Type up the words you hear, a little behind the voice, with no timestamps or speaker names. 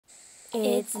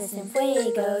It's the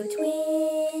Fuego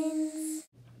twins.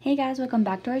 Hey guys, welcome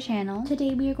back to our channel.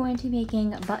 Today we are going to be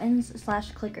making buttons /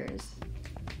 clickers.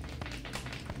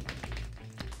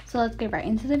 So let's get right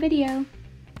into the video.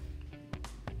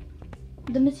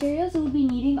 The materials we'll be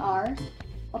needing are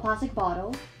a plastic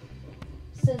bottle,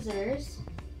 scissors,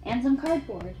 and some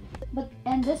cardboard.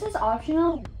 And this is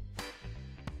optional.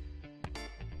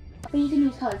 But you can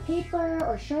use colored paper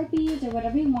or Sharpies or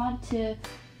whatever you want to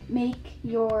make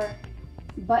your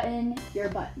button your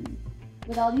button.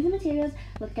 With all these materials,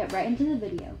 let's get right into the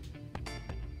video.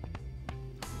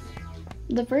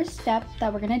 The first step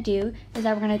that we're gonna do is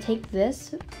that we're gonna take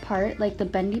this part, like the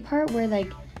bendy part where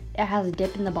like it has a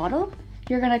dip in the bottle.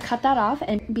 You're gonna cut that off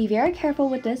and be very careful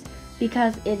with this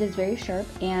because it is very sharp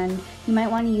and you might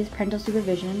want to use parental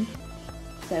supervision.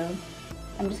 So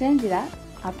I'm just gonna do that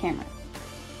off camera.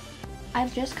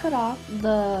 I've just cut off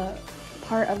the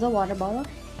part of the water bottle,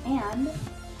 and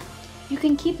you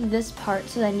can keep this part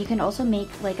so then you can also make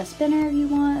like a spinner if you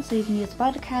want. So you can use the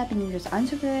bottle cap and you just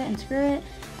unscrew it and screw it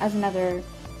as another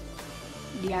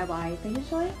DIY fidget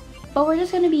toy. But we're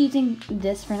just going to be using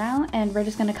this for now, and we're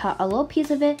just going to cut a little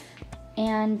piece of it,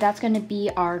 and that's going to be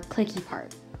our clicky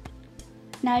part.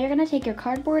 Now you're going to take your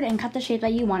cardboard and cut the shape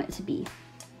that you want it to be.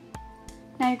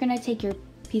 Now you're going to take your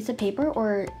piece of paper,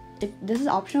 or this is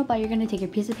optional, but you're going to take your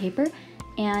piece of paper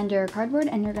and your cardboard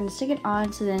and you're going to stick it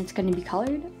on so then it's going to be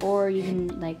colored, or you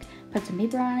can like put some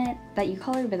paper on it that you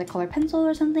colored with a colored pencil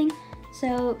or something.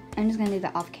 So I'm just going to do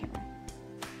that off camera.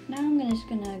 Now I'm just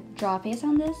going to draw a face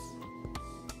on this.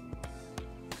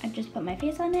 I just put my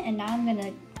face on it, and now I'm going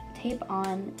to tape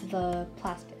on the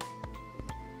plastic.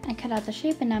 I cut out the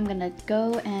shape, and now I'm going to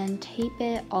go and tape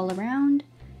it all around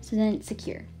so then it's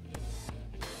secure.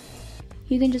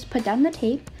 You can just put down the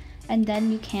tape, and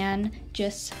then you can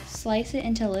just slice it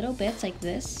into little bits like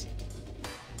this.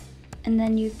 And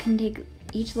then you can take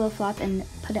each little flap and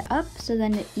put it up so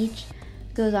then it each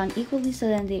goes on equally, so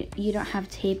then you don't have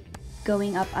tape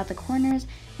going up at the corners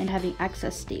and having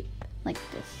excess tape like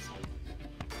this.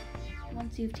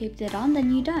 Once you've taped it on,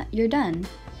 then you're done.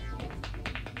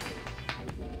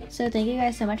 So thank you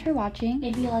guys so much for watching.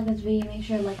 If you like this video, make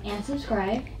sure to like and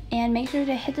subscribe. And make sure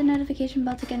to hit the notification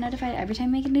bell to get notified every time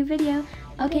I make a new video.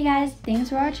 Okay guys, thanks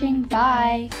for watching.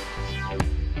 Bye!